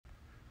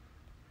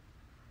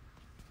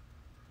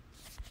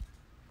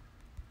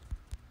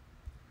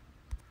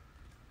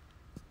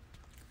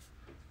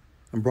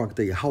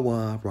Barakatah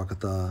Yahweh,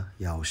 Barakatah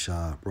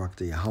Yahusha,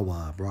 Barakatah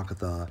Yahweh,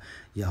 Barakatah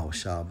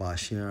Yahusha,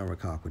 Bashem,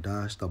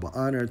 Rakakwadash. Double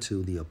honor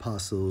to the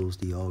apostles,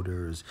 the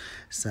elders.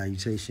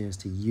 Salutations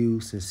to you,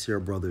 sincere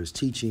brothers,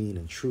 teaching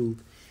and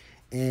truth.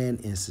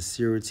 And in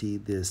sincerity,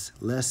 this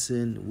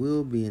lesson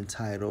will be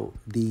entitled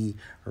The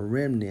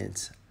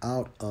Remnant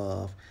Out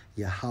of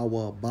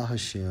Yahweh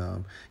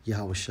Bahashem,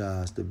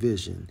 Yahusha's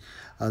Division.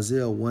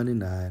 Isaiah 1 and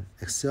 9,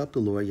 except the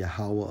Lord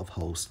Yahweh of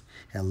hosts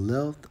had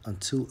left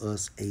unto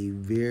us a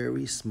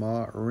very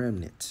small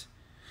remnant.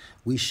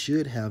 We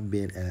should have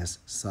been as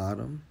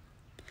Sodom,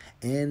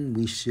 and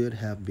we should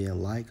have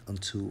been like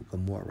unto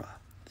Gomorrah.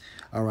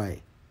 All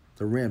right,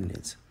 the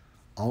remnant,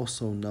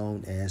 also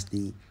known as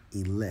the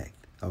elect.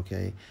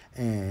 Okay,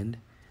 and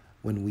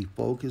when we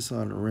focus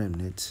on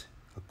remnant,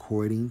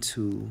 according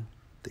to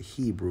the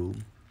Hebrew,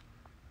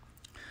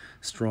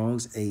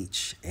 Strong's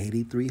H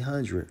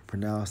 8300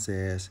 pronounced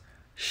as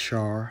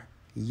Shar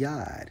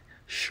Yad,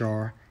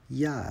 Shar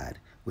Yad,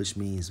 which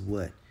means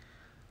what?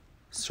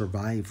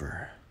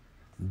 Survivor,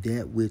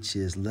 that which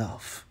is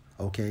left.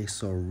 Okay,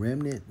 so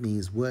remnant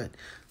means what?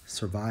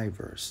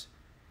 Survivors,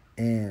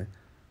 and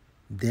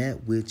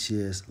that which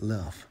is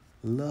left.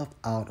 Left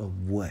out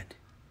of what?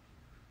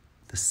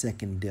 The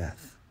second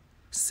death,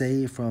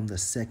 saved from the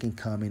second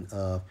coming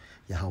of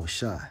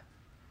Yahushua.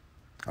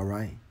 All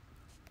right.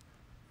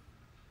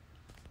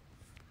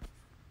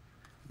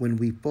 When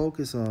we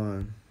focus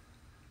on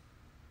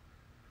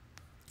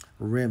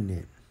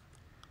remnant,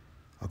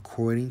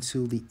 according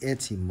to the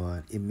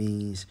etymon, it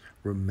means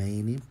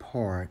remaining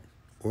part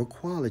or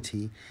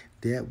quality,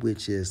 that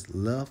which is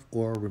left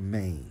or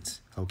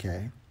remains.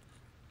 Okay.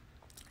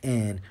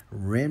 And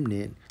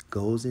remnant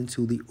goes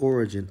into the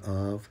origin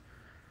of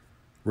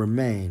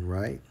remain,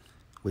 right?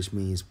 Which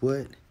means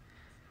what?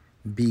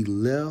 Be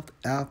left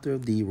after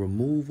the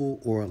removal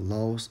or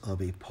loss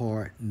of a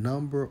part,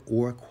 number,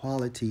 or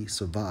quality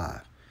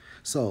survive.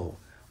 So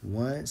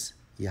once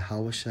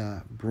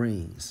Yahushua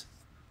brings,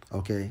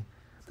 okay,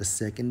 the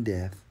second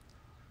death,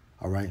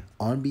 all right,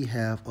 on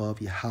behalf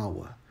of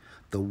Yahweh,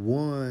 the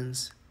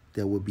ones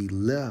that will be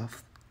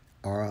left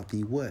are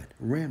the what?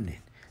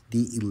 Remnant,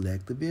 the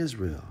elect of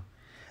Israel.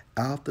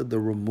 After the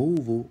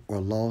removal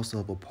or loss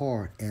of a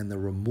part, and the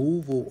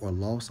removal or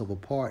loss of a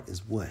part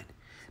is what?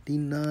 The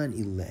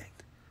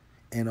non-elect.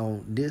 And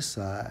on this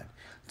side,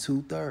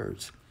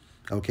 2/3.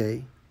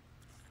 Okay?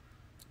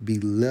 Be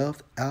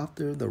left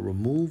after the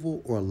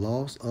removal or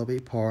loss of a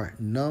part,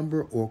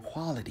 number, or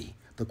quality.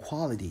 The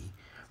quality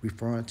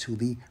referring to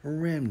the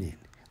remnant,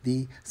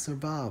 the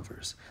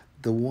survivors,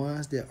 the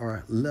ones that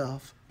are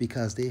left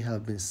because they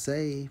have been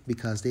saved,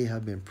 because they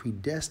have been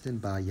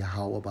predestined by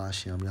Yahweh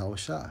Bashem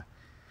Yahushua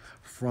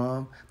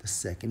from the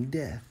second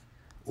death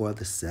or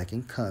the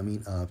second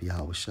coming of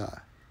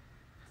Yahushua.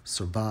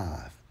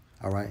 Survive,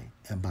 all right?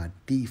 And by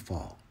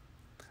default,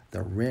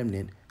 the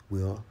remnant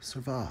will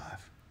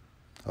survive,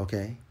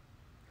 okay?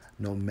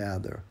 No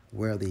matter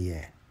where they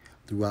at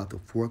throughout the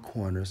four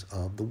corners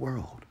of the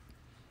world,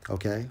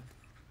 okay?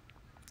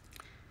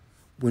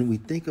 When we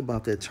think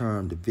about that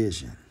term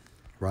division,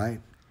 right?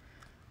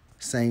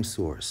 Same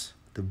source.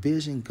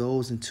 Division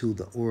goes into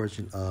the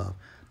origin of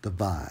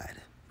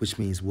divide, which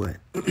means what?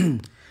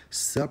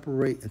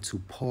 Separate into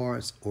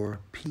parts or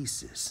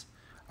pieces.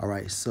 All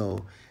right,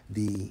 so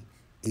the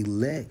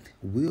elect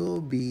will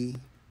be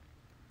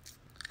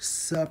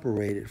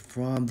separated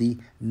from the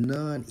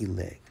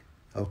non-elect,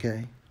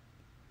 okay?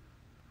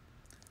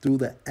 Through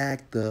the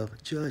act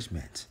of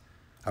judgment.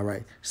 All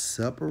right,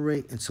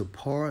 separate into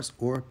parts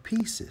or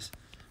pieces,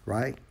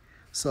 right?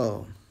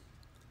 So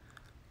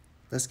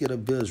let's get a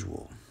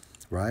visual,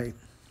 right?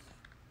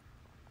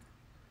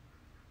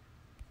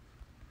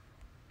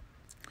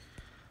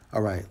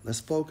 All right, let's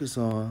focus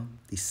on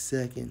the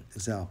second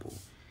example.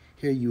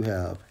 Here you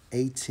have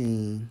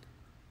 18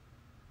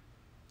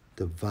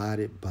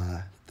 divided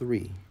by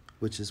 3,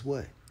 which is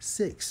what?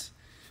 6.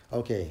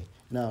 Okay,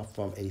 now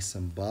from a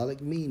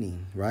symbolic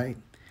meaning, right?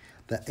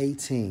 The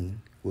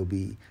 18 will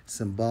be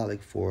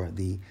symbolic for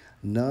the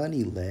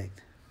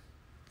non-elect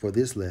for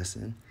this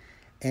lesson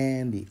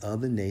and the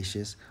other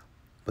nations,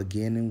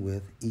 beginning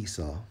with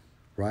Esau,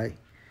 right?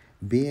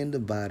 Being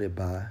divided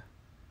by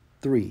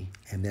 3,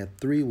 and that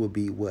 3 will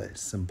be what?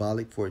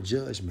 Symbolic for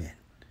judgment.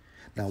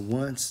 Now,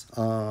 once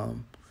the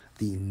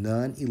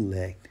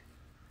non-elect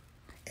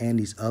and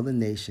these other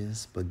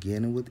nations,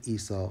 beginning with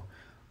Esau,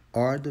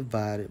 are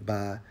divided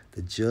by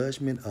the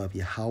judgment of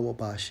Yahweh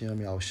Bashem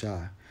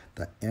Yahushua,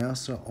 the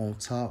answer on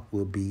top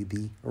will be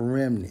the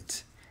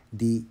remnant,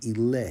 the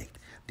elect,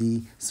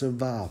 the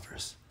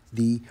survivors,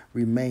 the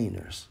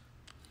remainers.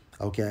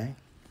 Okay?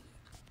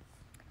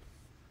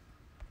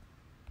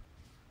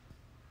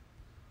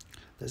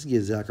 Let's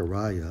get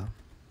Zechariah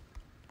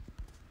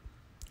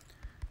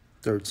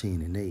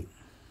 13 and 8.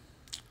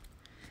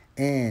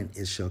 And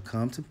it shall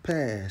come to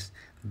pass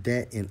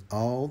that in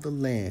all the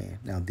land,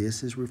 now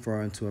this is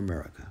referring to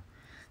America,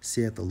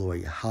 saith the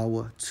Lord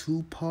Yahweh,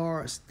 2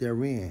 parts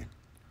therein,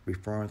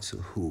 referring to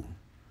who?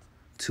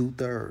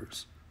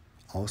 2/3,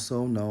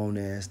 also known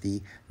as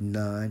the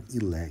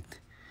non-elect,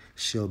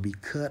 shall be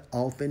cut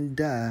off and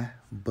die,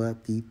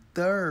 but the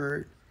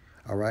third,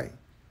 all right,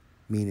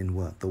 meaning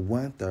what? The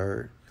one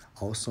third,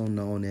 also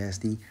known as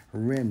the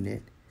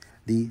remnant,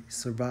 the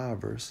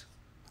survivors,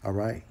 all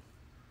right,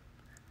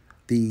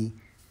 the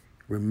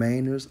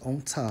remainers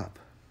on top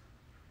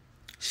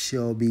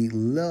shall be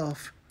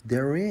left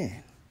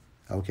therein,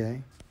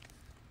 okay?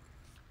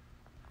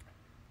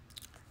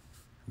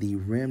 The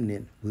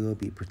remnant will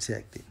be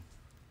protected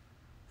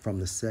from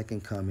the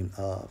second coming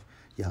of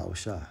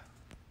Yahushua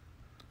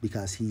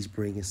because he's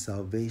bringing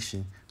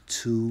salvation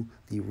to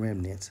the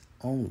remnants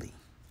only,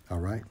 all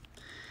right?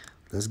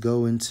 Let's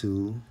go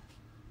into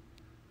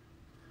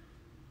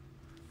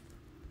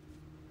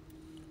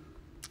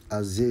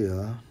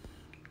Isaiah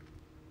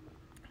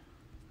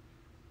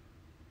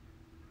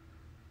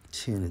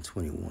 10 and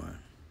 21.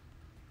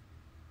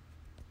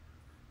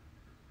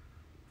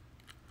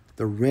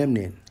 The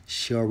remnant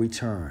shall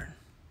return,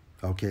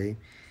 okay?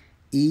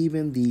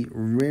 Even the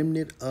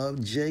remnant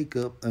of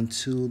Jacob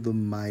unto the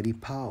mighty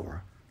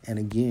power. And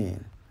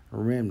again,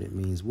 remnant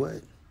means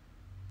what?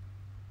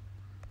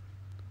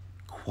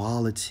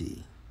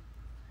 Quality.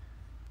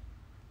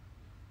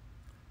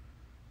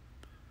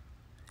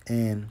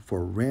 And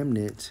for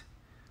remnant,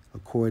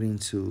 according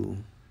to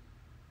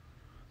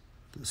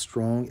the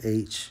strong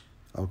H,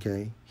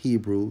 okay,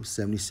 Hebrew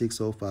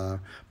 7605,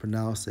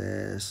 pronounced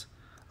as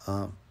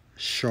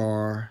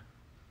Shar-ad,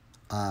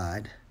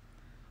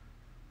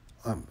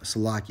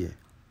 Salakia,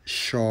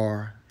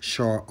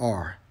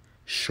 Shar-ar,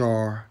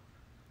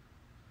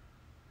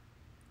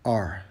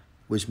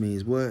 which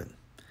means what?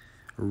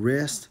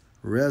 Rest,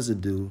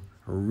 residue,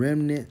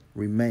 remnant,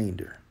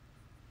 remainder.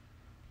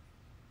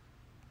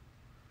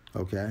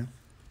 Okay?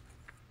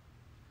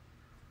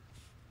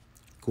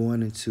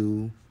 Going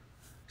into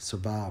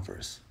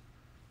survivors.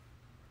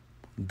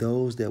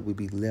 Those that will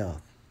be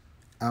left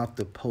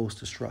after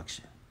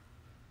post-destruction.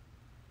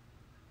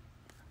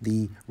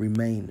 The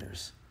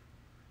remainers.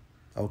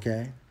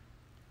 Okay?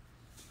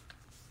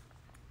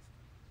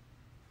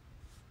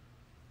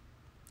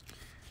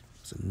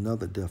 There's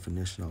another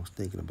definition I was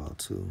thinking about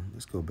too.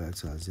 Let's go back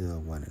to Isaiah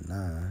 1 and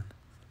 9.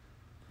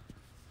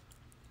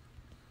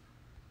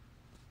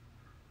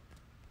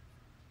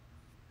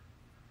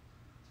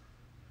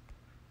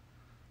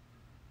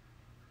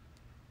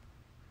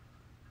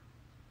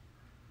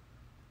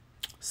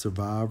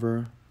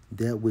 Survivor,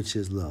 that which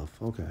is love.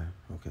 Okay.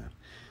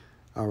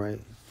 All right,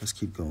 let's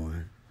keep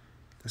going.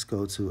 Let's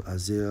go to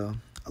Isaiah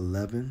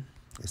 11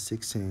 and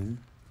 16.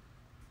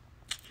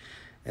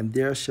 And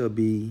there shall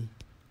be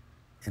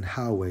an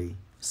highway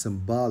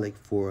symbolic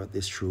for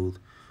this truth,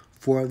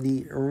 for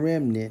the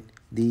remnant,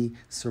 the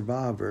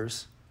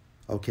survivors,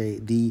 okay,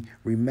 the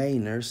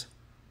remainers,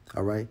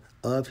 all right,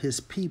 of his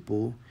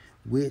people,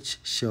 which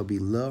shall be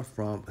loved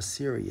from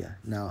Assyria.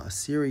 Now,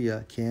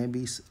 Assyria can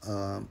be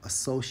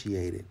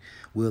associated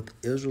with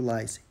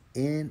Israelites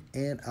in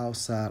and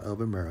outside of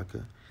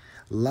America,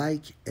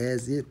 like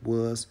as it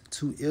was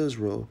to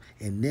Israel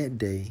in that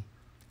day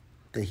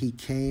that he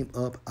came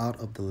up out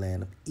of the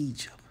land of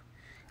Egypt.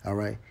 All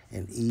right,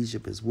 and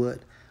Egypt is what?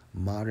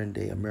 Modern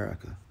day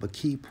America. But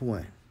key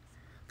point,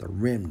 the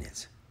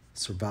remnants,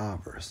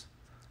 survivors,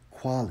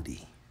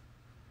 quality,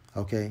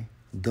 okay,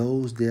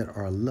 those that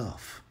are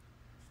left.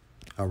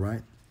 All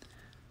right.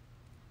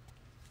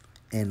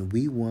 And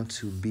we want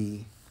to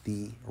be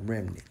the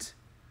remnant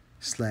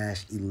 /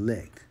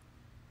 elect.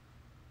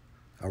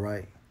 All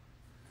right.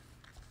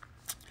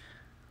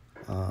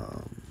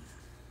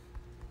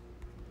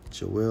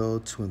 Joel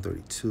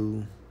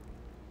 2:32.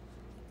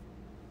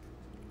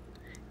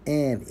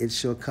 And it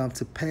shall come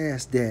to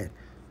pass that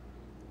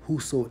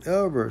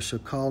whosoever shall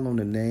call on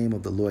the name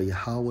of the Lord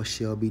Yahweh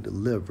shall be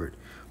delivered.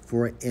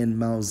 For in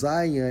Mount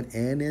Zion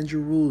and in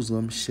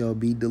Jerusalem shall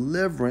be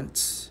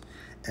deliverance,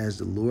 as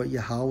the Lord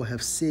Yahweh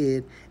have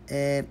said,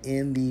 and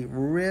in the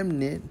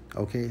remnant,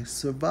 okay,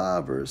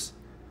 survivors,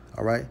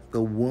 all right,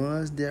 the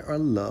ones that are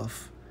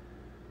left,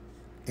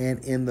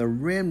 and in the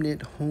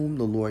remnant whom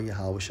the Lord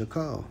Yahweh shall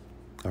call,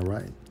 all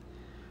right.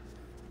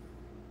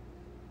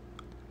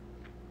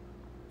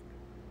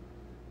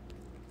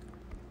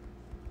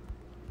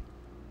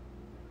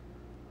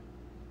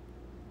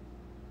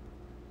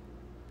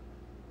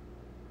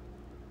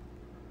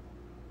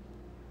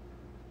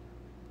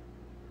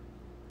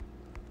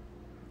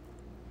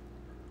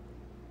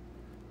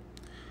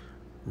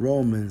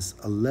 Romans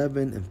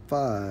 11 and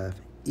 5,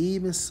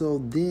 even so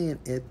then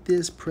at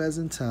this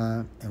present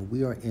time, and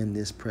we are in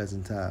this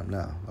present time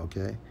now,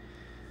 okay?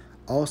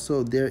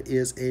 Also there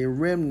is a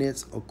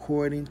remnant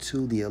according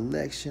to the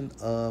election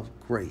of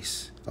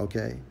grace,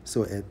 okay?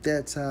 So at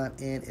that time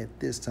and at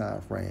this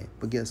time frame.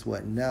 But guess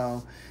what?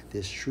 Now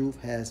this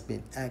truth has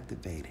been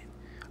activated,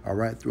 all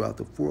right, throughout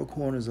the four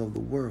corners of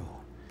the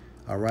world,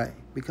 all right?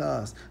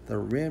 Because the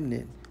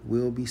remnant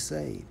will be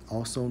saved,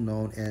 also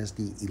known as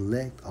the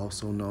elect,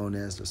 also known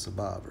as the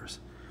survivors,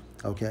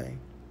 okay?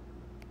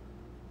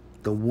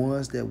 The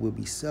ones that will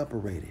be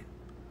separated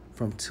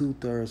from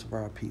 2/3 of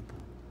our people,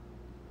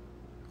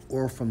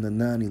 or from the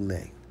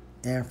non-elect,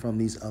 and from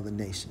these other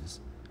nations,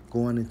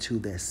 going into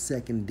that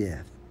second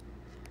death,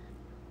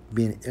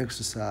 being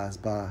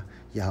exercised by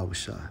Yahweh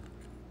Shai.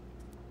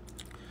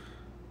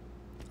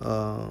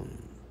 Um,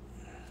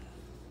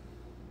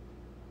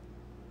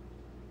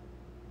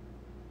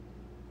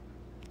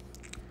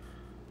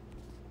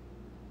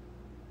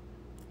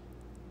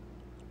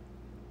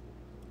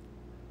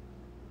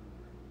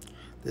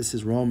 this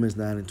is Romans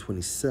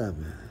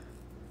 9:27.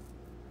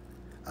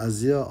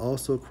 Isaiah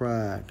also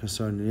cried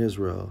concerning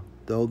Israel,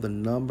 though the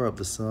number of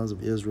the sons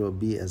of Israel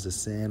be as the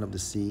sand of the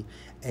sea,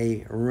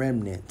 a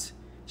remnant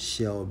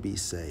shall be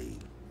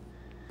saved.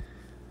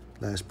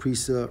 Last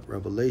precept,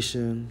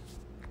 Revelation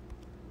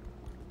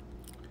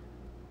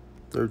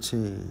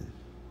 13,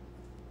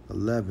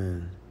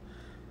 11,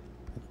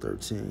 and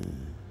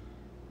 13.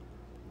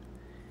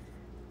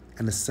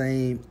 In the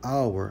same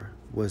hour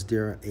was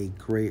there a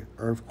great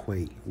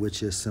earthquake,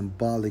 which is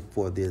symbolic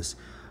for this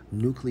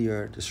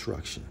nuclear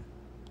destruction.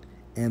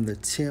 And the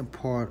 10th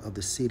part of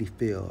the city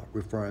fell,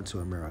 referring to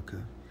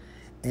America.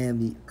 And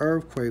the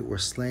earthquake were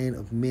slain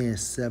of men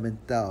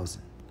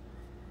 7,000.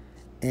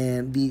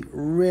 And the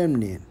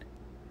remnant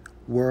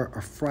were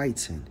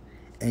affrighted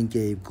and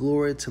gave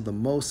glory to the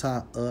Most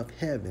High of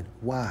heaven.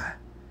 Why?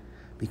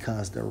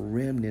 Because the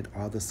remnant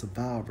are the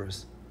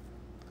survivors,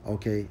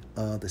 okay,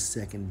 of the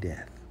second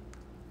death,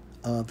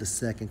 of the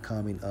second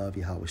coming of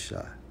Yahweh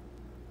Shai.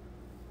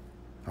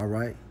 All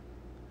right?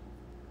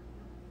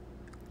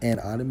 And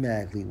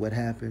automatically, what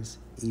happens?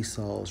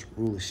 Esau's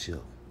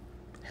rulership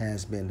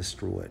has been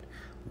destroyed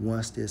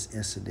once this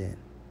incident,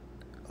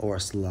 or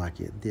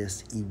Salakia,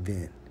 this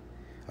event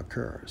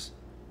occurs.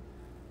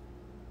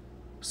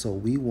 So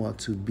we want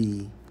to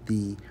be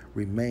the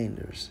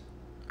remainders,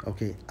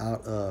 okay,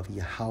 out of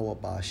Yahweh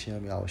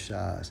Ba'ashem Yahweh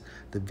Shai's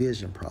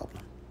division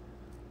problem.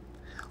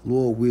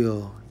 Lord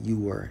will you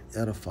were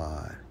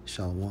edified.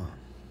 Shalom.